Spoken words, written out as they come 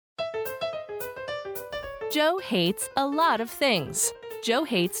Joe hates a lot of things. Joe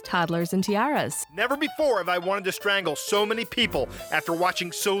hates toddlers and tiaras. Never before have I wanted to strangle so many people after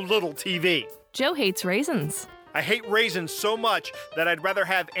watching so little TV. Joe hates raisins. I hate raisins so much that I'd rather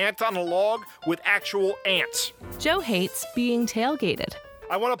have ants on a log with actual ants. Joe hates being tailgated.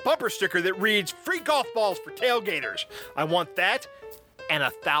 I want a bumper sticker that reads, "Free golf balls for tailgaters." I want that and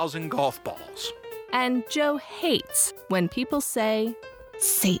 1,000 golf balls. And Joe hates when people say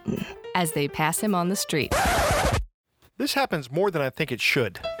Satan as they pass him on the street. This happens more than I think it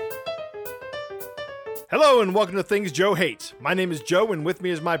should. Hello and welcome to Things Joe Hates. My name is Joe and with me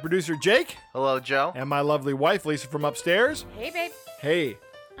is my producer Jake. Hello, Joe. And my lovely wife Lisa from upstairs. Hey, babe. Hey.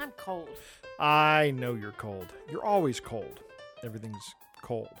 I'm cold. I know you're cold. You're always cold. Everything's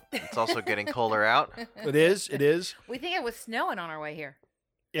cold. It's also getting colder out. It is. It is. We think it was snowing on our way here.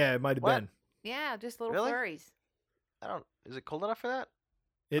 Yeah, it might have What? been. Yeah, just little Really? flurries. Is it cold enough for that?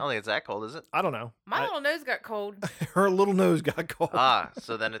 It- I don't think it's that cold, is it? I don't know. My little nose got cold. Her little nose got cold.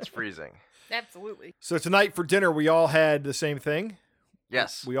 So then it's freezing. Absolutely. So tonight for dinner, we all had the same thing.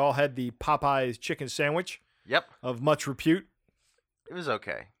 Yes. We all had the Popeyes chicken sandwich Yep. of much repute. It was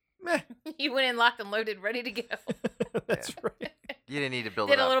okay. Meh. You went in locked and loaded, ready to go. That's right. You didn't need to build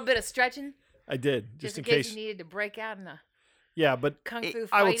Did it a up. little bit of stretching, I did, just in case case. you needed to break out in a Yeah, but kung It- fu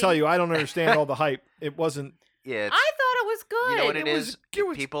fighting. I will tell you, I don't understand all the hype. It wasn't. Yeah. I thought it was good. You know what It it was- is? it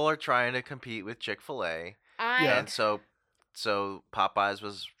was- People are trying to compete with Chick-fil-A. Yeah. And so Popeyes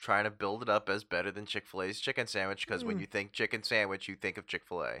was trying to build it up as better than Chick-fil-A's chicken sandwich because when you think chicken sandwich, you think of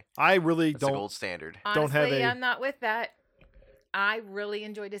Chick-fil-A. I really That's the don't. gold standard. don't have Honestly, a- I'm not with that. I really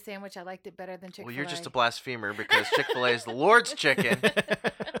enjoyed the sandwich. I liked it better than Chick-fil-A. Well, you're just a blasphemer because Chick-fil-A is the Lord's chicken.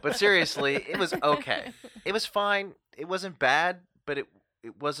 But seriously, it was okay. It was fine. It wasn't bad, but it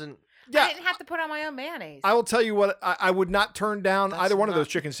wasn't. I Yeah, didn't have to put on my own mayonnaise. I will tell you what. I would not turn down That's either one of not- those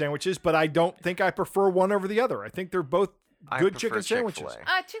chicken sandwiches, but I don't think I prefer one over the other. I think they're both I good prefer chicken sandwiches.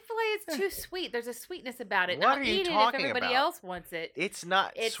 Chick-fil-A. Chick-fil-A is too sweet. There's a sweetness about it. What I'll are you eat it if talking everybody about? else wants it. It's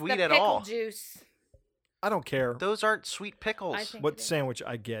not It's sweet the at pickle all. juice. I don't care Those aren't sweet pickles. I think what it is. sandwich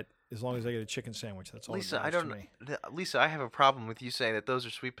I get, as long as I get a chicken sandwich. That's all. Lisa, that I matters don't. to me. Lisa, I have a problem with you saying that those are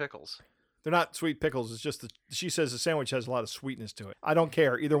sweet pickles. They're not sweet pickles. It's just that she says the sandwich has a lot of sweetness to it. I don't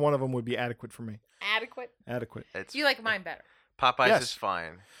care. Either one of them would be adequate for me. Adequate. Adequate. It's You like mine better. Popeyes Yes. is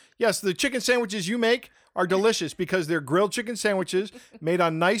fine. Yes, the chicken sandwiches you make are delicious because they're grilled chicken sandwiches made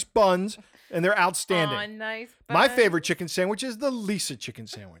on nice buns, and they're outstanding. Oh, nice. My bun. favorite chicken sandwich is the Lisa chicken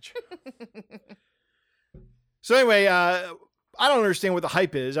sandwich. So anyway, I don't understand what the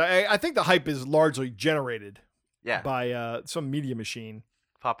hype is. I think the hype is largely generated Yeah. by some media machine.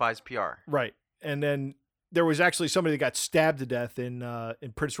 Popeyes PR. Right. And then there was actually somebody that got stabbed to death in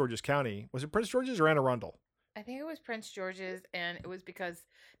Prince George's County. Was it Prince George's or Anne Arundel? I think it was Prince George's, and it was because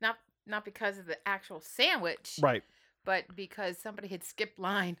not because of the actual sandwich, Right. but because somebody had skipped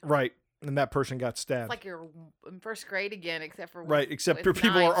line. Right. And that person got stabbed. It's like you're in first grade again, except for Right, except with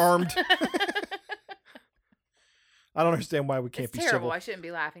people are knives. armed. I don't understand why we can't It's be terrible. civil. I shouldn't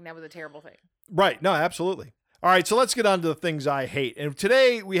be laughing. That was a terrible thing. Right. No, absolutely. All right. So let's get on to the things I hate. And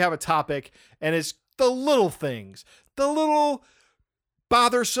today we have a topic, and it's the little things, the little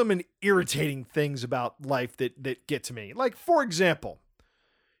bothersome and irritating things about life that get to me. Like, for example,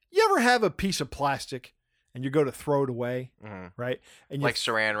 you ever have a piece of plastic and you go to throw it away, hmm right? And you Like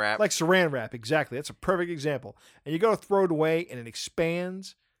saran wrap. like saran wrap, exactly. That's a perfect example. And you go to throw it away and it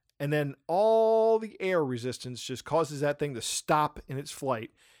expands, and then all the air resistance just causes that thing to stop in its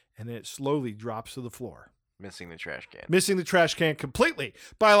flight, and then it slowly drops to the floor, missing the trash can. missing the trash can completely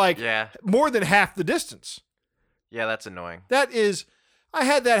by like Yeah. more than half the distance. Yeah, that's annoying. That is, I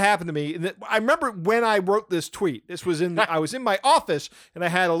had that happen to me. And I remember when I wrote this tweet. This was I was in my office, and I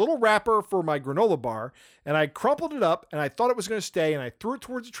had a little wrapper for my granola bar, and I crumpled it up, and I thought it was going to stay, and I threw it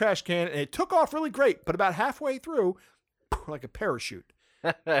towards the trash can, and it took off really great. But about halfway through, like a parachute,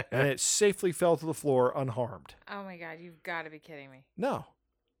 and it safely fell to the floor unharmed. Oh my God, you've got to be kidding me. No.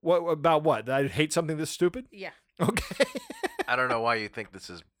 What about what? Did I hate something this stupid? Yeah. Okay. I don't know why you think this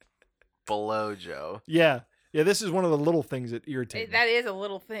is below Joe. Yeah. Yeah, this is one of the little things that irritate me. That is a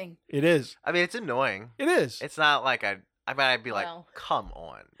little thing. It is. I mean, it's annoying. It is. It's not like I'd be like, Well. come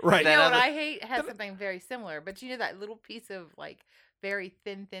on. Right. You Then know what other- I hate has something very similar, but you know that little piece of like very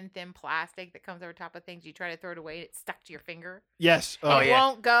thin plastic that comes over top of things. You try to throw it away, and it's stuck to your finger. Yes. Oh, it yeah.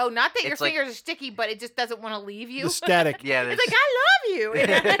 won't go. Not that your It's like- fingers are sticky, but it just doesn't want to leave you. The static. Yeah, It's there's- like I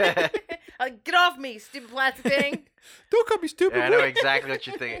love you. Like, get off me, stupid plastic thing. Don't call me stupid. Yeah, I know boy. exactly what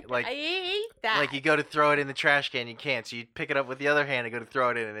you're thinking. I Like, hate that. like you go to throw it in the trash can, you can't. So you pick it up with the other hand and go to throw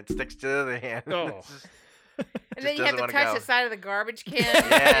it in, and it sticks to the other hand. Oh. It's just- And then Just you have to doesn't touch wanna the go. side of the garbage can.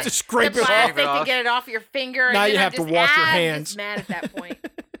 Yeah. Just scrape the it off. plastic it to off. get it off your finger. Now and you then have to I'm wash your I'm hands. just mad at that point.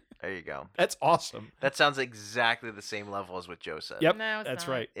 There you go. That's awesome. That sounds exactly the same level as what Joe said. Yep, No, it's that's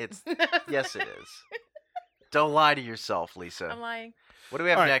not. right. It's yes, it is. Don't lie to yourself, Lisa. I'm lying. What do we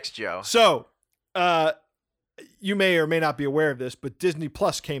have All right. next, Joe? So, you may or may not be aware of this, but Disney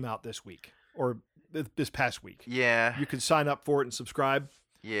Plus came out this week or this past week. Yeah. You can sign up for it and subscribe.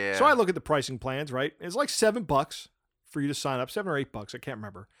 Yeah. So I look at the pricing plans, right? It's like $7 for you to sign up, $7 or $8. I can't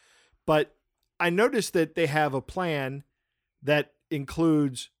remember. But I noticed that they have a plan that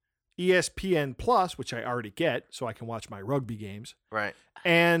includes ESPN Plus, which I already get, so I can watch my rugby games, Right.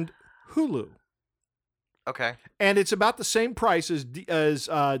 and Hulu. Okay. And it's about the same price as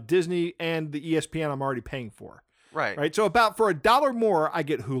Disney and the ESPN I'm already paying for. Right. Right? So about for $1 more, I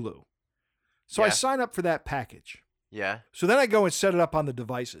get Hulu. So I Yeah. sign up for that package. Yeah. So then I go and set it up on the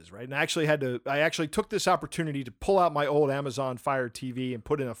devices, right? And I actually took this opportunity to pull out my old Amazon Fire TV and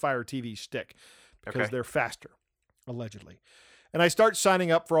put in a Fire TV stick because Okay. they're faster, allegedly. And I start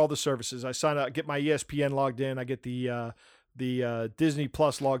signing up for all the services. I sign up, get my ESPN logged in. I get the Disney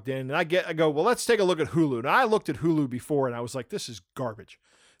Plus logged in, and I go, well, let's take a look at Hulu. Now I looked at Hulu before, and I was like, this is garbage.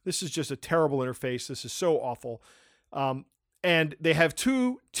 This is just a terrible interface. This is so awful. And they have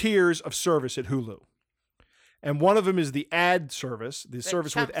 2 tiers of service at Hulu. And one of them is the ad service, the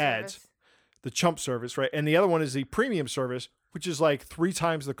service with chump ads, service. the chump service, right? And the other one is the premium service, which is like 3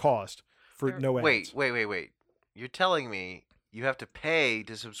 times the cost for Sure. no ads. Wait. You're telling me you have to pay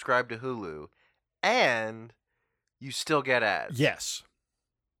to subscribe to Hulu and you still get ads? Yes.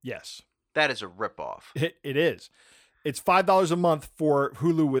 That is a ripoff. It is. It's $5 a month for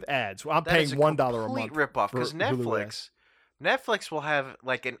Hulu with ads. Well, I'm That paying is a $1 a complete month. ripoff for because Hulu with ads. Netflix will have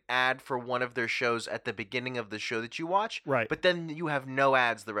like an ad for one of their shows at the beginning of the show that you watch. Right. But then you have no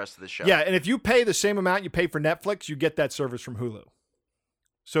ads the rest of the show. Yeah, and if you pay the same amount you pay for Netflix, you get that service from Hulu.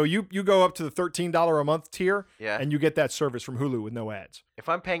 So you go up to the $13 a month tier, Yeah. and you get that service from Hulu with no ads. If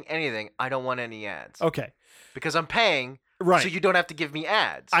I'm paying anything, I don't want any ads. Okay, Because I'm paying right. so you don't have to give me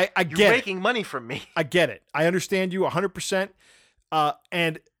ads. I You're get it. making money from me. I get it. I understand you 100%.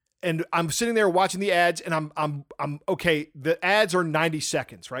 And I'm sitting there watching the ads, and I'm okay. The ads are 90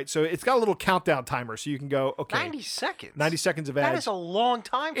 seconds, right? So it's got a little countdown timer, so you can go, okay, 90 seconds. 90 seconds of ads. That is a long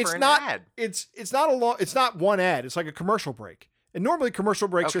time for It's an not. ad. It's not a long. It's not one ad. It's like a commercial break. And normally commercial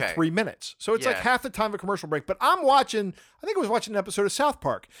breaks are Okay. 3 minutes, so it's like Yeah. half the time of a commercial break. But I'm watching. I think I was watching an episode of South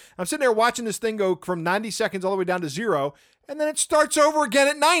Park. I'm sitting there watching this thing go from 90 seconds all the way down to 0, and then it starts over again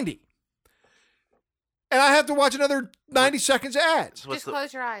at 90. And I have to watch another 90 seconds of ads So what's Just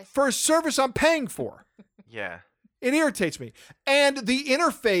close your eyes. for a service I'm paying for. Yeah. It irritates me. And the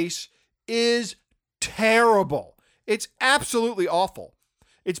interface is terrible. It's absolutely awful.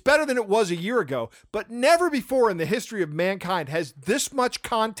 It's better than it was a year ago, but never before in the history of mankind has this much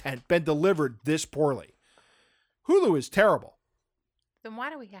content been delivered this poorly. Hulu is terrible Then why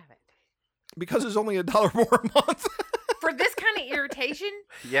do we have it? because it's only $1 more a month. For this kind of irritation?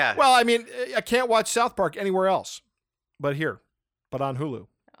 Yeah. Well, I mean, I can't watch South Park anywhere else but on Hulu. I'm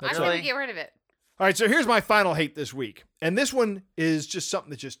That's going Really? to get rid of it. All right, so here's my final hate this week. And this one is just something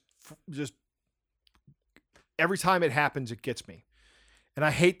that just every time it happens, it gets me. And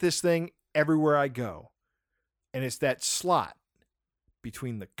I hate this thing everywhere I go. And it's that slot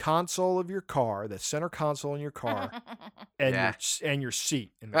between the console of your car, the center console in your car, and Yeah. your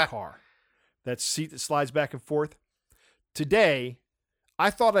seat in the car. That seat that slides back and forth. Today, I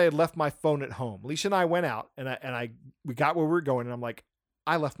thought I had left my phone at home. Lisa and I went out, and we got where we were going, and I'm like,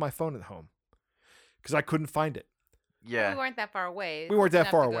 I left my phone at home because I couldn't find it. yeah. We weren't that far away. We weren't that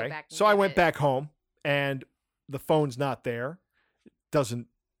Enough far to go away. back and So I get went it. back home, and the phone's not there.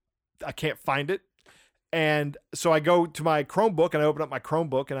 I can't find it. And so I go to my Chromebook, and I open up my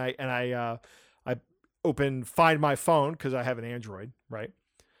Chromebook, and I open Find My Phone because I have an Android, right?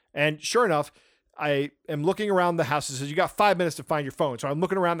 And sure enough, I am looking around the house. It says, you got 5 minutes to find your phone. So I'm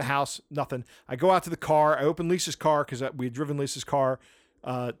looking around the house, nothing. I go out to the car. I open Lisa's car because we had driven Lisa's car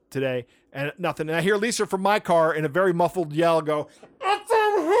today, and nothing. And I hear Lisa from my car in a very muffled yell go, "It's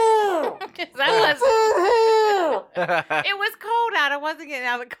in here! 'Cause I It's in here!" it was cold out. I wasn't getting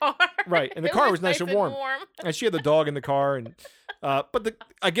out of the car. Right, and the It car was nice and warm. And she had the dog in the car, and but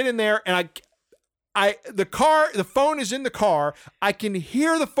I get in there, and the phone is in the car. I can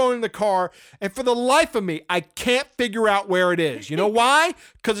hear the phone in the car, and for the life of me, I can't figure out where it is. You know why?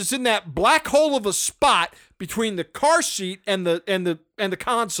 Because it's in that black hole of a spot between the car seat and the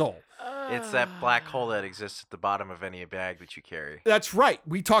console. It's that black hole that exists at the bottom of any bag that you carry. That's right.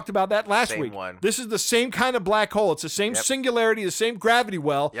 We talked about that last Same week. one. This is the same kind of black hole. It's the same Yep. singularity, the same gravity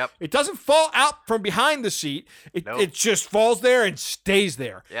well. Yep. It doesn't fall out from behind the seat. Nope. It just falls there and stays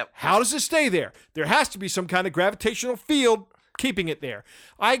there. Yep. How does it stay there? There has to be some kind of gravitational field keeping it there.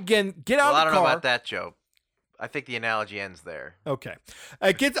 I get out Well, I of don't the know car. about that, Joe. I think the analogy ends there. Okay.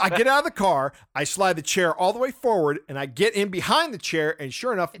 I get out of the car, I slide the chair all the way forward, and I get in behind the chair, and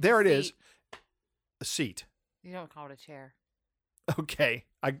sure enough, It's there a it is. seat. A seat. You don't call it a chair. Okay.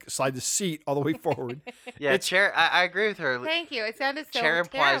 I slide the seat all the way forward. Yeah, It's- chair. I agree with her. Thank you. It sounded so Chair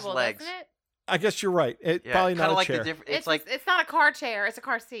implies terrible, legs. doesn't it? I guess you're right. It Yeah, probably kind not of a like chair. the different. It's like it's not a car chair. It's a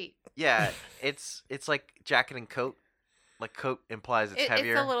car seat. yeah, it's like jacket and coat. Like coat implies it's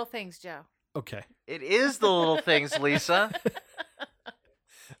heavier. It's the little things, Joe. Okay. It is the little things, Lisa.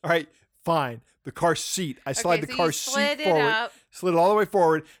 All right. Fine. The car seat. I slide Okay, the so car you seat slid it forward. up. Slid it all the way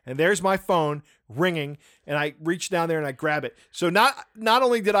forward, and there's my phone ringing, and I reach down there and I grab it. So not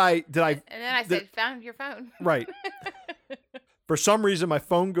only did I And then I the- said, found your phone. right. For some reason, my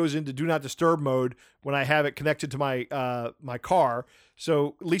phone goes into do not disturb mode when I have it connected to my my car.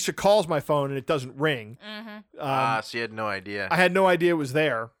 So Lisa calls my phone and it doesn't ring. Mm-hmm. So you had no idea. I had no idea it was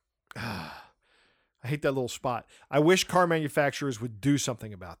there. I hate that little spot. I wish car manufacturers would do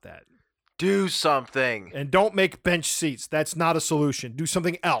something about that. Do something. And don't make bench seats. That's not a solution. Do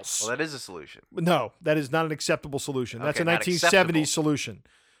something else. Well, that is a solution. No, that is not an acceptable solution. That's Okay, a not 1970s acceptable. solution.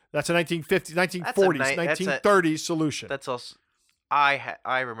 That's a 1950s, 1940s, that's a- 1930s solution. That's also.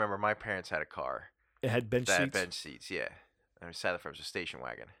 I remember my parents had a car It had bench that had seats. bench seats. Yeah, and we sat in front of a station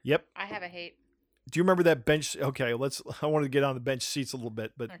wagon. Yep. I have a hate. Do you remember that bench? Okay, I wanted to get on the bench seats a little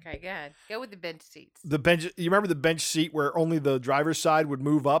bit, but Okay, go ahead. Go with the bench seats. the bench. You remember the bench seat where only the driver's side would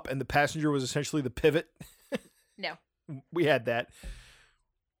move up and the passenger was essentially the pivot? No. We had that.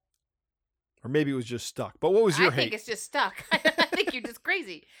 Or maybe it was just stuck. But what was your I hate? think it's just stuck. I think you're just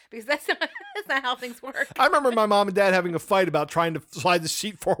crazy because that's not how things work. I remember my mom and dad having a fight about trying to slide the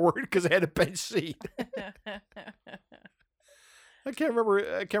seat forward because they had a bench seat. I can't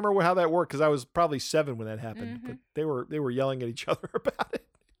remember how that worked because I was probably 7 when that happened. But they were yelling at each other about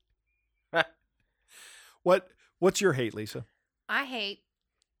it. What's your hate, Lisa? I hate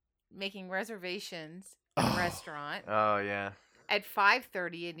making reservations at a restaurant Oh yeah. at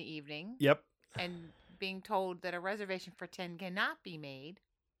 5:30 in the evening Yep. and being told that a reservation for 10 cannot be made,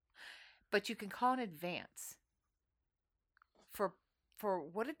 but you can call in advance for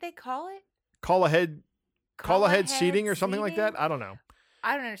what did they call it? Call ahead seating or something like that. seating? I don't know.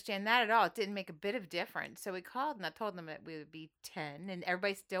 I don't understand that at all. It didn't make a bit of difference. So we called and I told them that we would be 10 and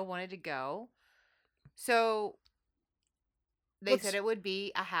everybody still wanted to go. So they Let's- said it would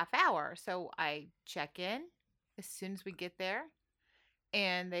be a half hour. So I check in as soon as we get there.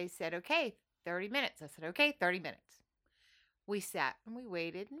 And they said, okay, 30 minutes. I said, okay, 30 minutes. We sat and we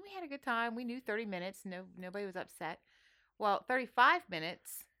waited and we had a good time. We knew 30 minutes. Nobody was upset. Well, 35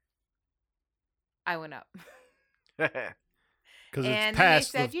 minutes, I went up. Because it's And then they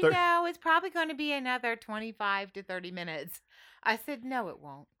past said, the you know, it's probably going to be another 25 to 30 minutes. I said, no, it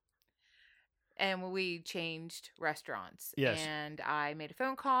won't. And we changed restaurants. Yes. And I made a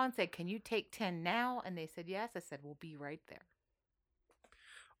phone call and said, can you take 10 now? And they said, yes. I said, we'll be right there.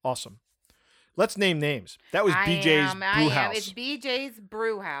 Awesome. Let's name names. That was I BJ's am. Brew It's House BJ's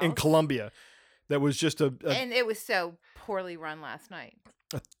Brew House. in Columbia. That was just a And it was so poorly run last night.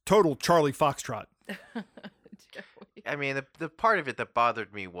 total Charlie Foxtrot. Joey. I mean, the part of it that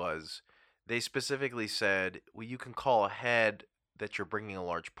bothered me was they specifically said, well, you can call ahead that you're bringing a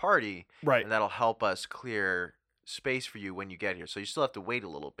large party, Right. and that'll help us clear space for you when you get here. So you still have to wait a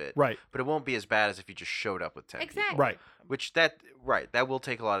little bit, Right. but it won't be as bad as if you just showed up with 10 people. Exactly. Right. Which that will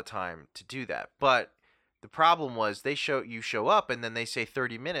take a lot of time to do that. But the problem was you show up and then they say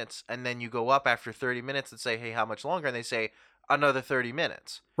 30 minutes, and then you go up after 30 minutes and say, hey, how much longer? And they say another 30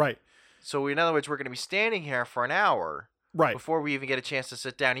 minutes. Right. So in other words, we're going to be standing here for an hour Right. before we even get a chance to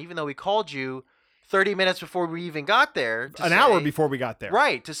sit down, even though we called you 30 minutes before we even got there. To An hour say- before we got there.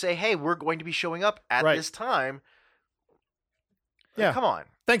 Right, to say, hey, we're going to be showing up at Right. this time. Yeah. Come on.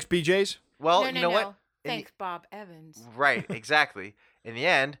 Thanks, BJ's. Well, No, you no, know no. what? In the- Thanks, Bob Evans. Right, exactly. In the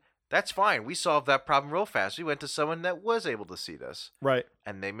end, that's fine. We solved that problem real fast. We went to someone that was able to seat us, Right.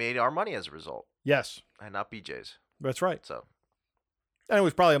 and they made our money as a result, Yes. and not BJ's. That's right. So, And it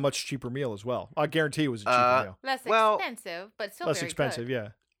was probably a much cheaper meal as well. I guarantee it was a cheaper meal. Less Well, expensive, but still Less very expensive,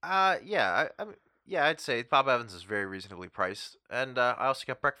 good. yeah. yeah, I mean, yeah, I'd say Bob Evans is very reasonably priced, and I also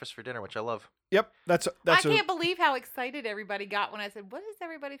got breakfast for dinner, which I love. Yep, that's I can't believe how excited everybody got when I said, "What does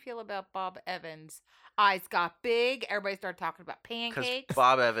everybody feel about Bob Evans?" Eyes got big. Everybody started talking about Because pancakes.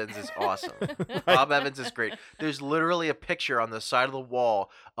 Bob Evans is awesome. Bob Evans is great. There's literally a picture on the side of the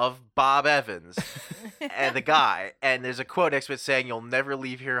wall of Bob Evans and the guy, and there's a quote next to it saying, "You'll never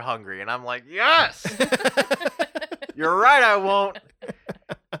leave here hungry." And I'm like, yes! You're right, I won't.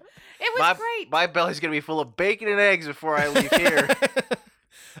 It was great. My belly's going to be full of bacon and eggs before I leave here.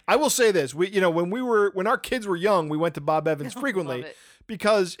 I will say this: when our kids were young, we went to Bob Evans frequently Love it.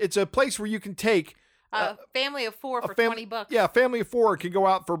 because it's a place where you can take A family of four for $20. Yeah, a family of 4 can go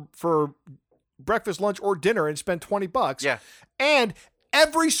out for breakfast, lunch, or dinner and spend $20. Yeah. And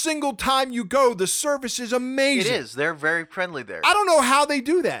every single time you go, the service is amazing. It is. They're very friendly there. I don't know how they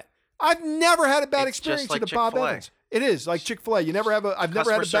do that. I've never had a bad It's experience just like at a Bob Chick-fil-A. Evans. It is like Chick-fil-A. I've never had a bad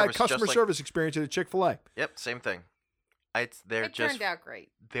Customer service, customer just like- service experience at a Chick-fil-A. Yep, same thing. It turned out great.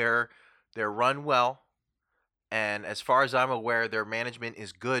 They're run well, and as far as I'm aware, their management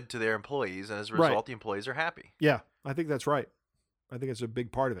is good to their employees, and as a result, Right. the employees are happy. Yeah, I think that's right. I think it's a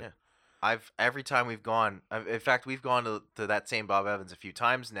big part of it. Yeah. Every time we've gone, in fact, we've gone to that same Bob Evans a few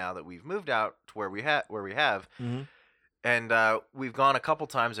times now that we've moved out to where we have, Mhm. and we've gone a couple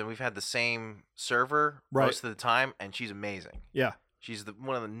times, and we've had the same server Right. most of the time, and she's amazing. Yeah. She's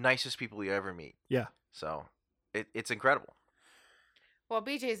one of the nicest people you ever meet. Yeah. So it's incredible. Well,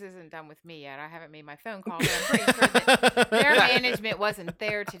 BJ's isn't done with me yet. I haven't made my phone call, but I'm pretty sure that their management wasn't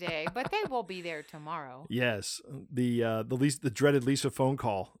there today, but they will be there tomorrow. Yes, the dreaded Lisa phone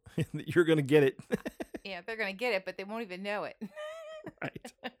call. You're going to get it. Yeah, they're going to get it, but they won't even know it.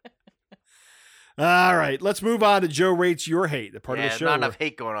 Right. All right, let's move on to Joe Rates Your Hate, the part of the show. Not where- enough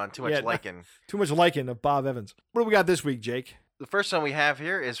hate going on. Too much Yeah, liking. Too much liking of Bob Evans. What do we got this week, Jake? The first one we have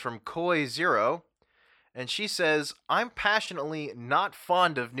here is from Koi Zero, and she says, "I'm passionately not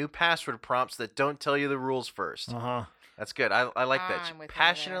fond of new password prompts that don't tell you the rules first." Uh-huh. That's good. I like that. I'm with you there.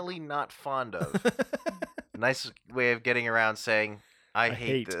 Passionately not fond of. Nice way of getting around saying, I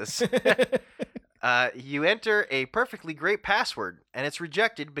hate this. You enter a perfectly great password, and it's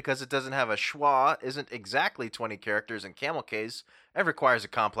rejected because it doesn't have a schwa, isn't exactly 20 characters in camel case, and requires a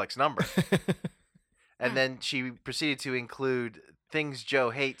complex number. And then she proceeded to include things Joe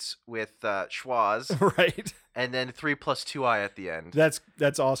hates with schwas, Right. and then 3 plus 2i at the end. That's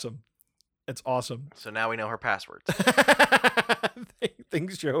awesome. That's awesome. So now we know her passwords.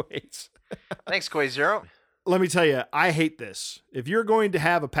 Things Joe hates. Thanks, Koi Zero. Let me tell you, I hate this. If you're going to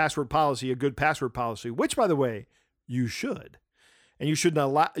have a password policy, a good password policy, which, by the way, you should, and you should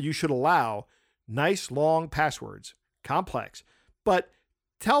allow nice long passwords, complex, but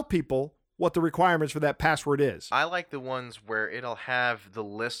tell people what the requirements for that password is. I like the ones where it'll have the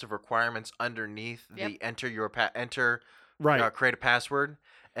list of requirements underneath Yep. the Right. create a password,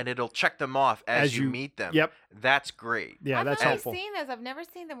 and it'll check them off as you meet them. Yep. That's great. Yeah, I've that's only helpful. seen those. I've never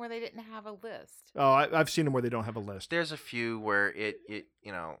seen them where they didn't have a list. Oh, I've seen them where they don't have a list. There's a few where it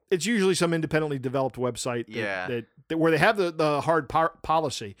It's usually some independently developed website that where they have the hard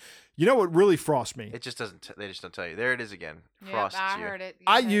policy. You know what really frosts me? it just doesn't. They just don't tell you. There it is again. Yep, Frosts I you. heard it.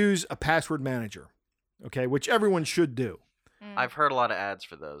 I Okay. use a password manager, okay, which everyone should do. Mm. I've heard a lot of ads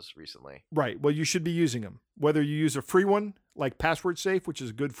for those recently. Right. Well, you should be using them. Whether you use a free one like Password Safe, which is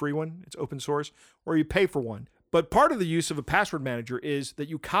a good free one, it's open source, or you pay for one. But part of the use of a password manager is that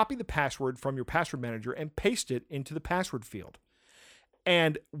you copy the password from your password manager and paste it into the password field.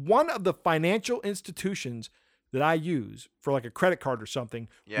 And one of the financial institutions that I use for like a credit card or something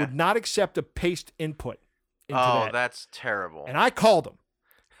would not accept a paste input into that. That's terrible. And I called them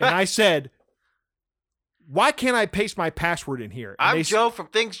and I said, why can't I paste my password in here? And I'm Joe from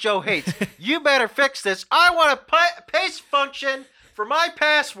Things Joe Hates. You better fix this. I want a paste function for my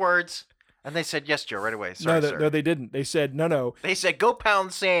passwords. And they said, yes, Joe, right away. Sorry, sir. No, they didn't. They said, no. They said, go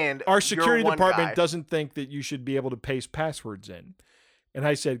pound sand. Our You're security one department guy. doesn't think that you should be able to paste passwords in. And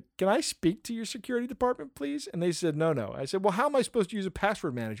I said, can I speak to your security department, please? And they said, no. I said, well, how am I supposed to use a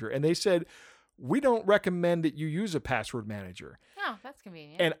password manager? And they said, we don't recommend that you use a password manager. Oh, that's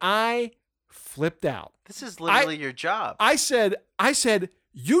convenient. And I flipped out. This is literally your job. I said,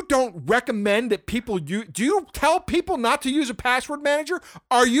 you don't recommend that people use. Do you tell people not to use a password manager?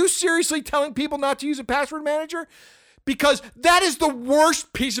 Are you seriously telling people not to use a password manager? Because that is the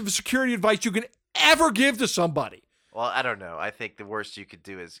worst piece of security advice you can ever give to somebody. Well, I don't know. I think the worst you could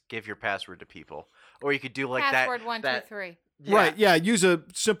do is give your password to people. Or you could do like Password that. 1, 2, 3. Yeah. Right? Yeah. Use a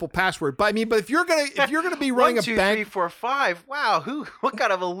simple password. But I mean, if you're gonna be running 1, 2, a bank, 3, 4, 5. Wow, what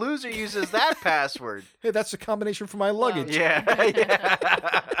kind of a loser uses that password? hey, that's the combination for my luggage. Yeah.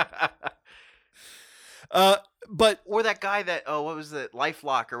 But Or that guy that was the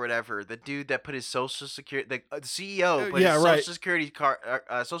LifeLock or whatever, the dude that put his social security, the CEO put yeah, his right.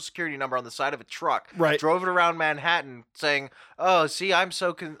 social security number on the side of a truck, Right. drove it around Manhattan, saying, "Oh, see, I'm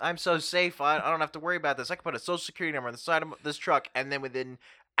so safe. I don't have to worry about this. I can put a social security number on the side of this truck," and then within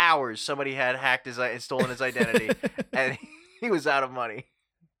hours, somebody had hacked and stolen his identity, and he was out of money.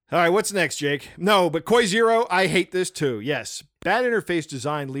 All right, what's next, Jake? No, but Koi Zero, I hate this too. Yes, bad interface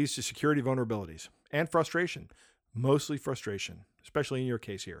design leads to security vulnerabilities and frustration. Mostly frustration, especially in your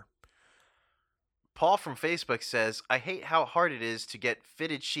case here. Paul from Facebook says, "I hate how hard it is to get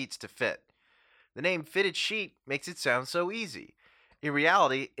fitted sheets to fit. The name fitted sheet makes it sound so easy. In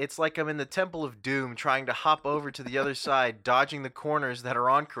reality, it's like I'm in the Temple of Doom trying to hop over to the other side, dodging the corners that are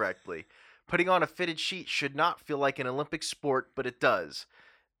on correctly. Putting on a fitted sheet should not feel like an Olympic sport, but it does.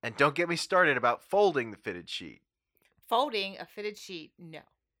 And don't get me started about folding the fitted sheet. Folding a fitted sheet, no.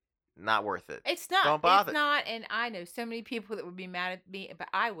 Not worth it. It's not. Don't bother. It's not, and I know so many people that would be mad at me, but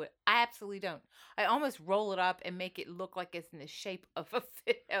I absolutely don't. I almost roll it up and make it look like it's in the shape of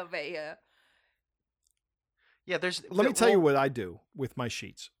a Yeah, there's. Let me tell you what I do with my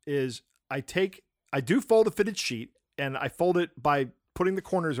sheets is I do fold a fitted sheet and I fold it by putting the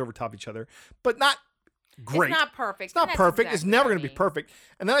corners over top of each other, but not great. It's not perfect. It's not That's perfect. It's exactly never what I going to be mean. perfect.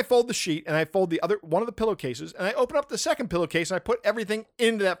 And then I fold the sheet and I fold one of the pillowcases and I open up the second pillowcase and I put everything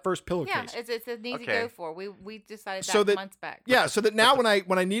into that first pillowcase. Yeah, it's an easy Okay. go for. We decided So that that- months back. Yeah, so that now when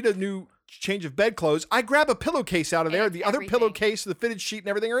I need a new change of bedclothes, I grab a pillowcase out of there. And The other everything. pillowcase, the fitted sheet, and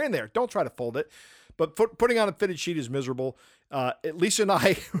everything are in there. Don't try to fold it. But putting on a fitted sheet is miserable. Lisa and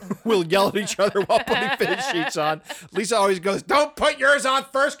I will yell at each other while putting fitted sheets on. Lisa always goes, "Don't put yours on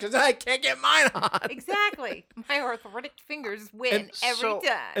first because I can't get mine on." Exactly. My arthritic fingers win And every so-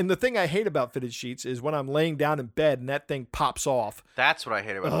 time. And the thing I hate about fitted sheets is when I'm laying down in bed and that thing pops off. That's what I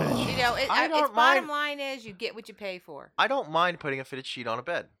hate about fitted sheets. You know, I its don't bottom mind. line is you get what you pay for. I don't mind putting a fitted sheet on a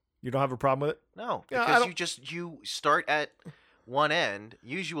bed. You don't have a problem with it? No, Yeah, I because don't- you start at one end.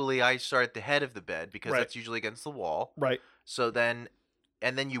 Usually, I start at the head of the bed because Right. that's usually against the wall. Right. So then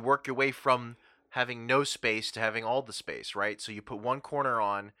you work your way from having no space to having all the space, right? So you put one corner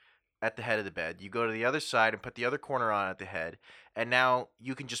on at the head of the bed. You go to the other side and put the other corner on at the head, and now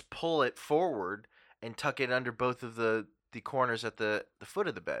you can just pull it forward and tuck it under both of the corners at the foot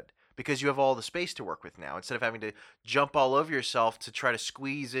of the bed. Because you have all the space to work with now, instead of having to jump all over yourself to try to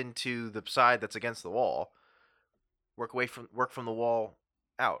squeeze into the side that's against the wall. Work from the wall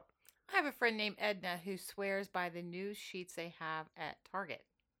out. I have a friend named Edna who swears by the new sheets they have at Target,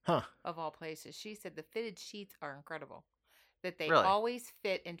 Huh. of all places. She said the fitted sheets are incredible, that they Really? always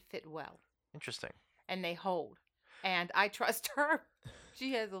fit and fit well, Interesting. and they hold. And I trust her.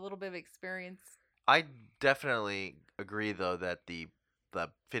 She has a little bit of experience. I definitely agree though that the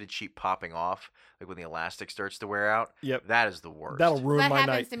fitted sheet popping off, like when the elastic starts to wear out, Yep. that is the worst. That'll ruin That my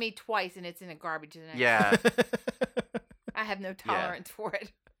happens night. to me twice, and it's in a garbage bin. Yeah. I have no tolerance for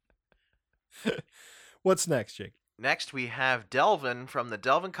it. What's next, Jake? Next we have Delvin from the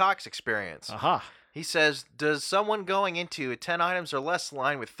Delvin Cox Experience. Aha. He says, "Does someone going into a 10 items or less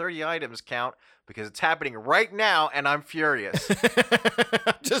line with 30 items count? Because it's happening right now, and I'm furious."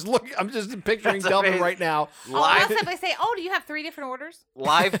 I'm just picturing That's Delvin amazing. right now. Oh, Live, also, if I say, "Oh, do you have 3 different orders?"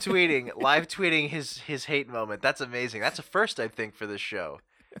 live tweeting his hate moment. That's amazing. That's a first, I think, for this show.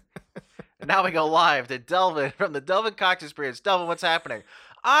 And now we go live to Delvin from the Delvin Cox Experience. Delvin, what's happening?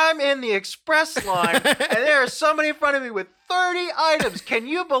 I'm in the express line, and there is somebody in front of me with 30 items. Can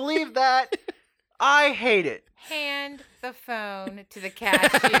you believe that? I hate it. Hand the phone to the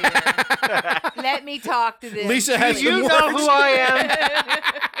cashier. Let me talk to them. Lisa has Do you some know words. who I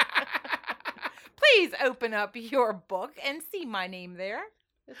am? Please open up your book and see my name there.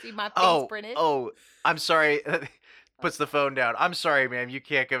 See my face printed. Oh, I'm sorry. Puts the phone down. I'm sorry, ma'am. You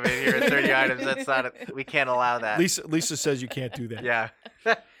can't come in here with 30 items. That's not. We can't allow that. Lisa says you can't do that. Yeah.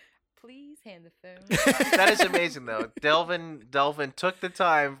 Please hand the phone. That is amazing, though. Delvin took the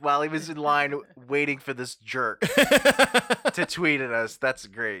time while he was in line waiting for this jerk to tweet at us. That's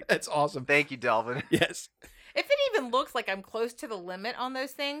great. That's awesome. Thank you, Delvin. Yes. If it even looks like I'm close to the limit on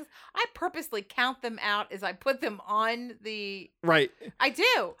those things, I purposely count them out as I put them on the. Right. I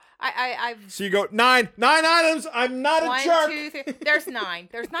do. I've So you go 9 items. I'm not a 1, jerk. 2, 3. There's 9.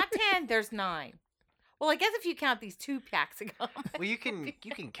 There's not 10. There's 9. Well, I guess if you count these 2 packs of gum. Well, you can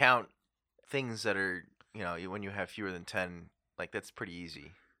count things that are, when you have fewer than 10. Like, that's pretty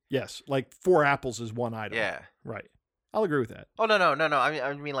easy. Yes, like 4 apples is 1 item. Yeah. Right. I'll agree with that. Oh, no.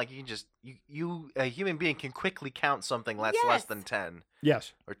 I mean, like, you can just you a human being can quickly count something that's less Yes. than 10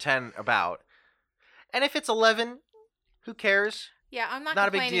 Yes. or 10 about. And if it's 11, who cares? Yeah, I'm not Not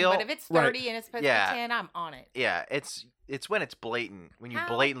a big complaining, deal. but if it's Right. 30 and it's supposed Yeah. to be 10, I'm on it. Yeah, it's when it's blatant. When you How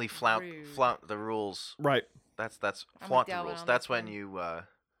blatantly rude. flout the rules. Right. That's I'm flaunt the Delvin rules. on That's this when one. you.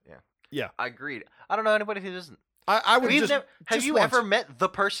 Yeah. I agreed. I don't know anybody who doesn't. I would just. Have just you once. ever met the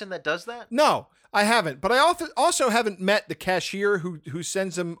person that does that? No, I haven't. But I also haven't met the cashier who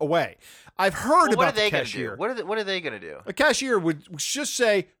sends them away. I've heard Well, what are about the they going to cashier. do? What are they going to do? A cashier would just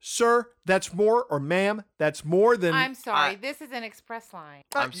say, "Sir, that's more," or "Ma'am, that's more than." I'm sorry. I- This is an express line.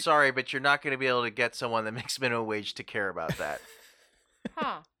 I'm sorry, but you're not going to be able to get someone that makes minimum wage to care about that.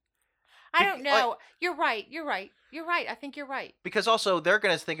 Huh. I don't Like- know. You're right. I think you're right. Because also they're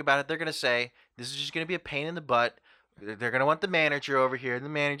going to think about it. They're going to say this is just going to be a pain in the butt. They're going to want the manager over here, and the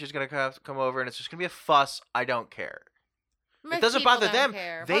manager's going to come over, and it's just going to be a fuss. I don't care. Most doesn't people bother don't them.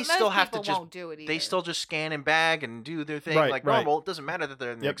 care, They but still most have to people just- won't do it They either. still just scan and bag and do their thing Right, like right. normal. It doesn't matter that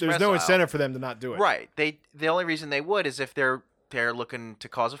they're in the Yep. There's express no aisle. incentive for them to not do it. Right. The only reason they would is if they're looking to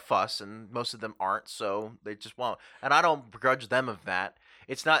cause a fuss, and most of them aren't, so they just won't. And I don't begrudge them of that.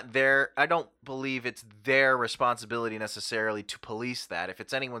 It's not their. I don't believe it's their responsibility necessarily to police that. If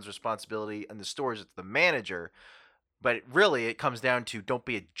it's anyone's responsibility in the stores, it's the manager. But really, it comes down to don't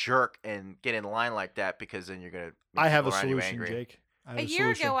be a jerk and get in line like that, because then you're gonna. Make I have a people around you solution, angry. Jake. I have A a year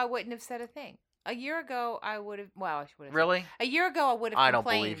solution. ago, I wouldn't have said a thing. A year ago, I would have. Well, I would have. Really? A year ago, I would have I don't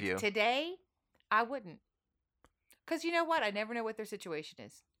complained. believe you. Today, I wouldn't. Because you know what? I never know what their situation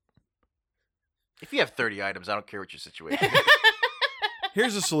is. If you have 30 items, I don't care what your situation is.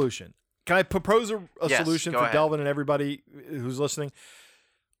 Here's a solution. Can I propose a Yes, solution go for ahead. Delvin and everybody who's listening?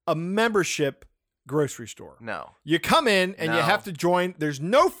 A membership grocery store. No. You come in and you No. have to join. There's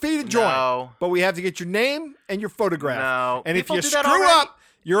no fee to join, No. but we have to get your name and your photograph. No. And People if you do that screw already. up,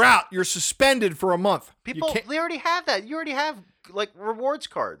 you're out. You're suspended for a month. You People, can't- they already have that. You already have like rewards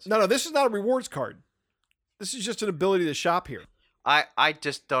cards. No, this is not a rewards card. This is just an ability to shop here. I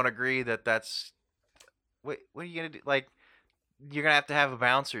just don't agree that that's. What are you gonna do? Like, you're gonna have to have a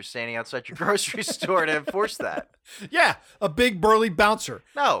bouncer standing outside your grocery store to enforce that. Yeah, a big burly bouncer.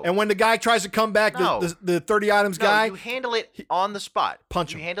 No. And when the guy tries to come back, No. the 30 items No, guy, you handle it on the spot.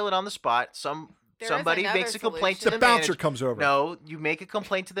 Punch You him. handle it on the spot. There is Somebody another makes a complaint to the the bouncer manager. comes over. No, you make a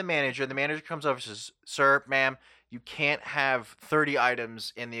complaint to the manager. The manager comes over and says, "Sir, ma'am, you can't have 30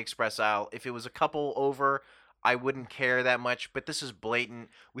 items in the express aisle. If it was a couple over, I wouldn't care that much, but this is blatant.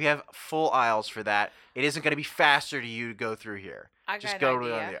 We have full aisles for that. It isn't going to be faster to you to go through here. I Just got go an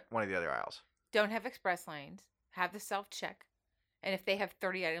to idea. one of the other aisles." Don't have express lanes. Have the self check. And if they have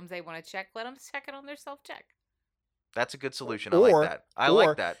 30 items they want to check, let them check it on their self check. That's a good solution. Or- I like that. I or-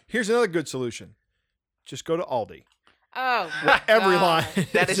 like that. Here's another good solution. Just go to Aldi. Oh, my Every God. line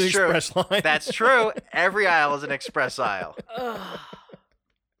That is is an true. express line. That's true. Every aisle is an express aisle. Ugh.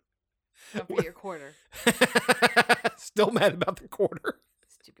 Don't be your quarter. Still mad about the quarter.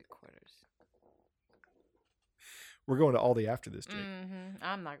 Stupid quarters. We're going to Aldi after this, Jake.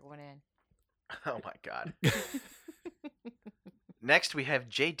 I'm not going in. Oh my god. Next, we have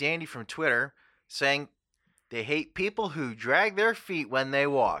Jay Dandy from Twitter saying they hate people who drag their feet when they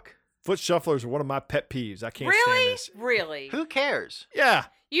walk. Foot shufflers are one of my pet peeves. I can't Really? stand this. Really? Who cares? Yeah,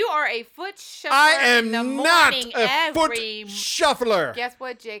 You are a foot shuffler I in the am not morning a foot every... shuffler. Guess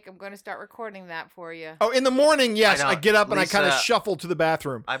what, Jake? I'm going to start recording that for you. Oh, in the morning, yes, I I don't. get up and I kind of Lisa- shuffle to the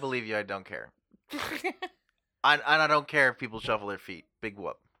bathroom. I believe you. I don't care. I don't care if people shuffle their feet. Big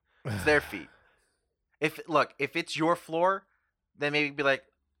whoop. It's their feet. If it's your floor, then maybe be like,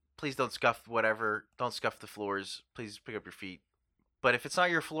 please don't scuff whatever. Don't scuff the floors. Please pick up your feet. But if it's not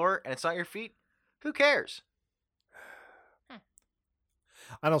your floor and it's not your feet, who cares?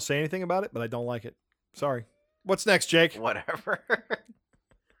 I don't say anything about it, but I don't like it. Sorry. What's next, Jake? Whatever.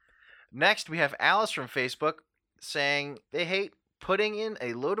 Next, we have Alice from Facebook saying they hate putting in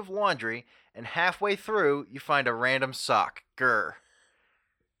a load of laundry and halfway through you find a random sock. Grr.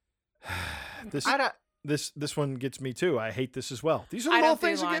 This I don't. this one gets me too. I hate this as well. These are I little don't do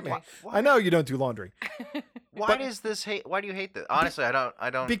things that get me. laundry. I know you don't do laundry. Why But- does this hate? Why do you hate this? Honestly, I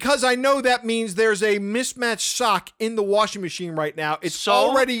don't. Because I know that means there's a mismatched sock in the washing machine right now. It's So,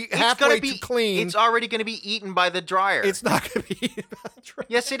 already it's halfway gonna be to clean. It's already going to be eaten by the dryer. It's not going to be.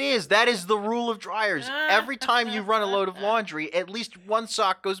 Yes, it is. That is the rule of dryers. Every time you run a load of laundry, at least one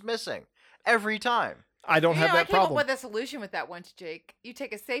sock goes missing. Every time. I don't have I that came up problem. with a solution with that once, Jake. You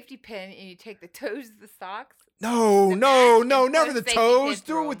take a safety pin and you take the toes of the socks. No, the no, back no, and never put the a safety toes. pin Do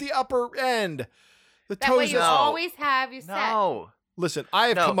through it with 'em. the upper end. The That way toes. you No. always have your set. No. Listen, I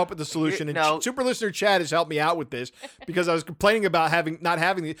have No. come up with a solution, and No. Super Listener Chad has helped me out with this because I was complaining about not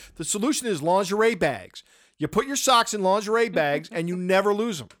having the solution is lingerie bags. You put your socks in lingerie bags, and you never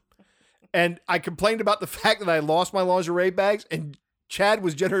lose them. And I complained about the fact that I lost my lingerie bags, and Chad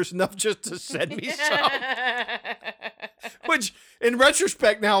was generous enough just to send me some. Which, in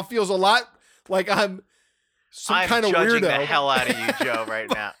retrospect, now feels a lot like I'm some kind of I'm weirdo. judging the hell out of you, Joe, right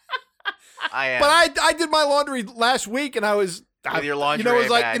now. I am. But I did my laundry last week, and I was With your lingerie You know, I was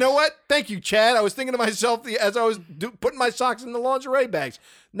like, bags. you know what? Thank you, Chad. I was thinking to myself as I was putting my socks in the lingerie bags.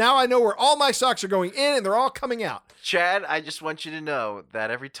 Now I know where all my socks are going in, and they're all coming out. Chad, I just want you to know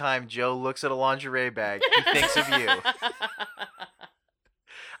that every time Joe looks at a lingerie bag, he thinks of you.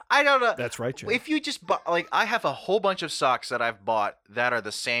 I don't know. That's right, Chad. If you just bought, like, I have a whole bunch of socks that I've bought that are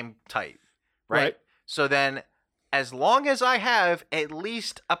the same type, right? So then, as long as I have at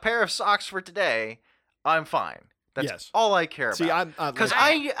least a pair of socks for today, I'm fine. That's Yes. all I care See, about. Because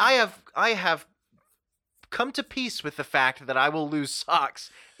I have come to peace with the fact that I will lose socks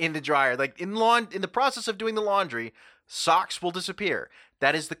in the dryer. Like in the process of doing the laundry, socks will disappear.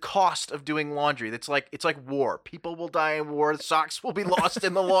 That is the cost of doing laundry. It's like war. People will die in war. Socks will be lost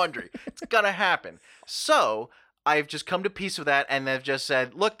in the laundry. It's gonna happen. So I've just come to peace with that, and they've just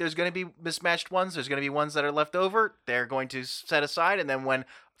said, look, there's going to be mismatched ones. There's going to be ones that are left over. They're going to set aside, and then when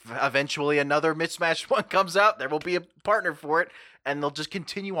eventually another mismatched one comes out, there will be a partner for it, and they'll just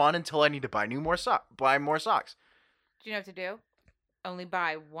continue on until I need to buy more socks. Do you know what to do? Only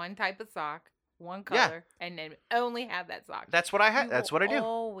buy one type of sock, one color, and then only have that sock. That's what I have. You That's will what I do.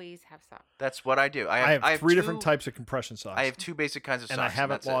 Always have socks. That's what I do. I have three two- different types of compression socks. I have two basic kinds of socks. and I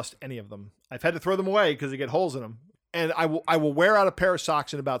haven't that's it. lost any of them. I've had to throw them away because they get holes in them. And I will wear out a pair of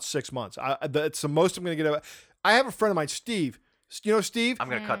socks in about 6 months. It's the most I'm going to get. I have a friend of mine, Steve. You know Steve? I'm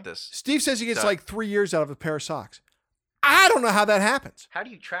gonna cut this. Steve says he gets So- like 3 years out of a pair of socks. I don't know how that happens. How do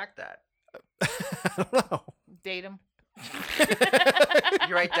you track that? I don't know. Date them.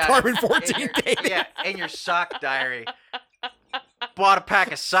 You write down Carbon in 14 your, dating. Yeah, in your sock diary. Bought a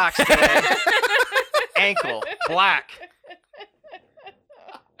pack of socks today. Ankle black.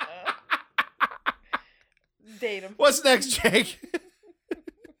 Date them. What's next, Jake?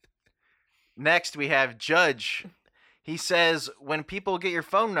 Next, we have Judge. He says, when people get your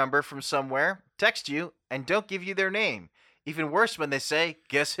phone number from somewhere, text you, and don't give you their name. Even worse when they say,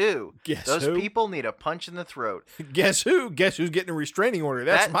 guess who? Guess Those who? people need a punch in the throat. Guess who? Guess who's getting a restraining order?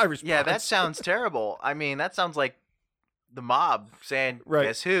 That's my response. Yeah, that sounds terrible. I mean, that sounds like the mob saying, Right.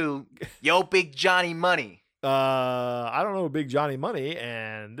 guess who? Yo, Big Johnny Money. I don't know Big Johnny Money,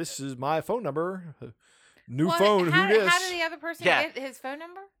 and this is my phone number. New Well, phone. How, Who this? how did the other person Yeah. get his phone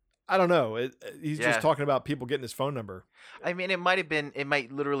number? I don't know. He's Yeah. just talking about people getting his phone number. I mean, it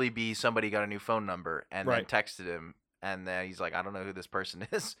might literally be somebody got a new phone number and Right. then texted him, and then he's like, I don't know who this person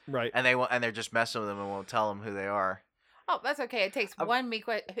is, Right. and they're just messing with him and won't tell him who they are. Oh, that's okay. It takes one me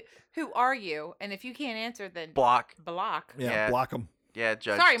question. Who are you? And if you can't answer, then Block. block. Yeah, Yeah. block them. Yeah,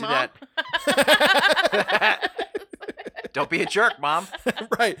 Judge. Sorry, do Mom. that. Don't be a jerk, Mom.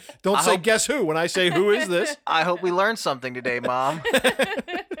 Right. Don't I say hope- guess who when I say who is this. I hope we learned something today, Mom.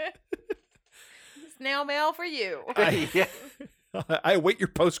 Snail mail for you. Yeah. I await your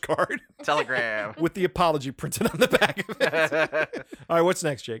postcard Telegram. with the apology printed on the back of it. All right, what's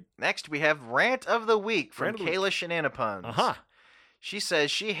next, Jake? Next, we have Rant of the Week from Rant of the Kayla Shenanipuns. Uh-huh. She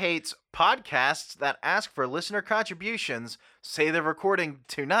says she hates podcasts that ask for listener contributions, say they're recording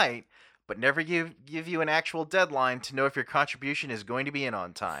tonight, but never give you an actual deadline to know if your contribution is going to be in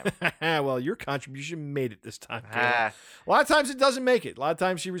on time. Well, your contribution made it this time. Kayla. Ah, A lot of times it doesn't make it. A lot of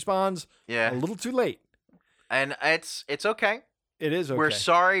times she responds yeah, a little too late. and it's okay. It is okay. We're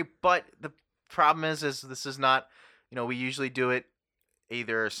sorry, but the problem is this is not. We usually do it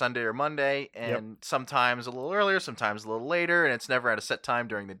either Sunday or Monday, and sometimes a little earlier, sometimes a little later, and it's never at a set time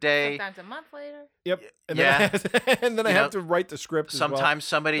during the day. Sometimes a month later. Yep. And Yeah. then I You have know, to write the script. Sometimes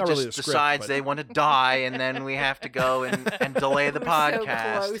somebody Not just really a script, decides but- they want to die, and then we have to go and delay the We were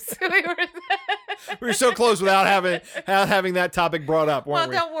podcast. So close. We were we were so close without having that topic brought up, well, weren't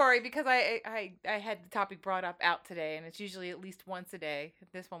we? don't worry because I had the topic brought up out today, and it's usually at least once a day.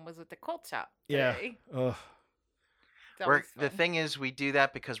 This one was with the quilt shop. Yeah. Today. Ugh. It's We're, always the fun. thing is, we do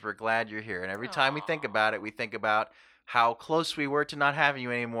that because we're glad you're here, and every time we think Aw. about it, we think about how close we were to not having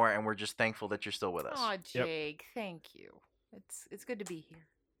you anymore, and we're just thankful that you're still with us. Aw, Jake, thank you. It's good to be here.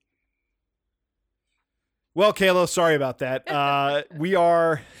 Well, Kayla, sorry about that. We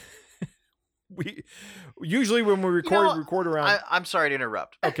usually when we record around. I'm sorry to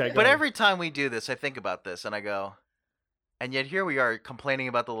interrupt, Okay, go but ahead. every time we do this, I think about this, and I go, and yet here we are complaining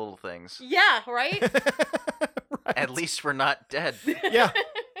about the little things. Yeah, right? Right. At least we're not dead. Yeah.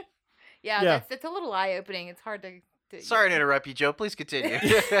 Yeah, that's a little eye opening. It's hard to Sorry to interrupt you, Joe. Please continue.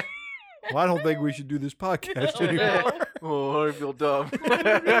 Well, I don't think we should do this podcast Oh, anymore. no. Oh, I feel dumb.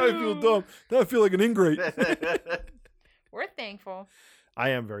 Now I feel dumb. Now I feel like an ingrate. We're thankful. I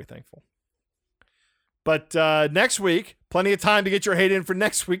am very thankful. But next week, plenty of time to get your hate in for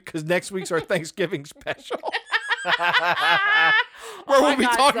next week, because next week's our Thanksgiving special. Where we'll be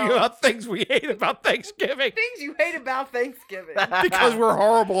talking about things we hate about Thanksgiving. Things you hate about Thanksgiving. Because we're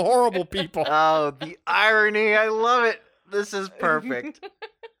horrible, horrible people. Oh, the irony. I love it. This is perfect.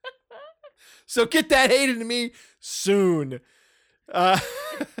 So get that hate into me soon. All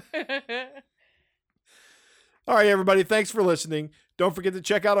right, everybody. Thanks for listening. Don't forget to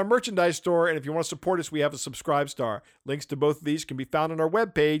check out our merchandise store. And if you want to support us, we have a Subscribe Star. Links to both of these can be found on our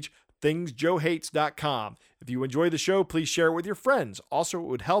webpage, thingsjoehates.com. If you enjoy the show, please share it with your friends. Also, it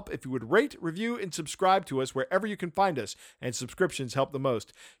would help if you would rate, review, and subscribe to us wherever you can find us. And subscriptions help the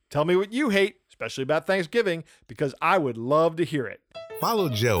most. Tell me what you hate, especially about Thanksgiving, because I would love to hear it. Follow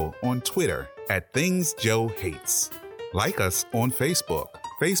Joe on Twitter at thingsjoehates. Like us on Facebook,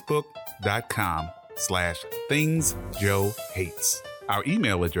 facebook.com/thingsjoehates. Our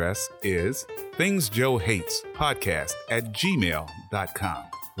email address is thingsjoehatespodcast@gmail.com.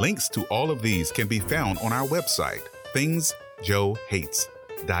 Links to all of these can be found on our website,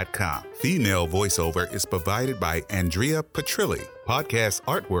 thingsjoehates.com. Female voiceover is provided by Andrea Petrilli. Podcast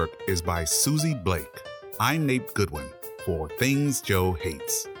artwork is by Susie Blake. I'm Nate Goodwin for Things Joe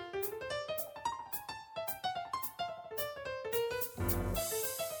Hates.